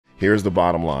Here's the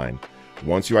bottom line.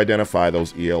 Once you identify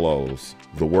those ELOs,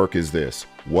 the work is this.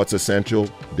 What's essential?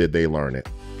 Did they learn it?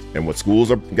 And what schools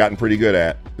have gotten pretty good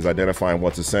at is identifying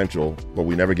what's essential, but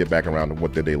we never get back around to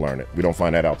what did they learn it. We don't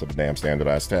find that out to the damn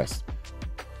standardized test.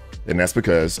 And that's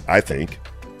because I think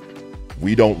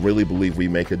we don't really believe we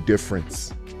make a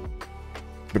difference.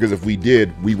 Because if we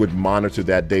did, we would monitor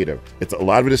that data. A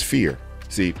lot of it is fear.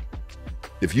 See,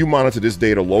 if you monitor this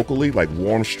data locally, like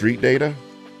warm street data,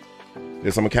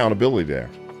 there's some accountability there.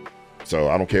 So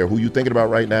I don't care who you're thinking about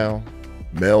right now,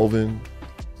 Melvin,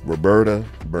 Roberta,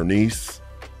 Bernice,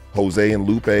 Jose and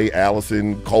Lupe,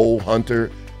 Allison, Cole,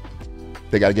 Hunter,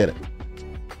 they got to get it.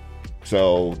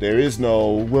 So there is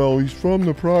no, well, he's from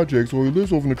the projects or he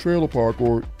lives over in the trailer park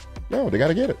or, no, they got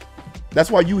to get it.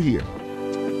 That's why you here.